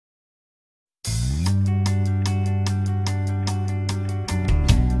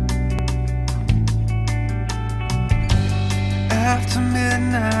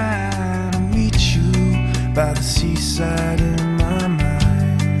midnight, I'll meet you by the seaside in my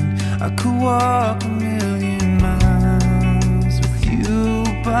mind. I could walk a million miles with you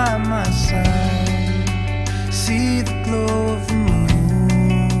by my side. See the glow of the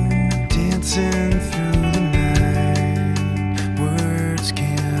moon dancing through the night. Words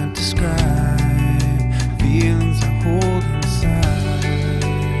can't describe feelings I hold inside.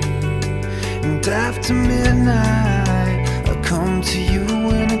 And after midnight, I'll come to you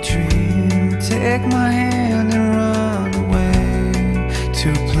in a dream. Take my hand and run away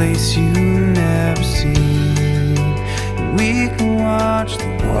to a place you've never seen. And we can watch the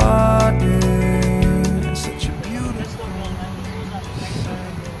water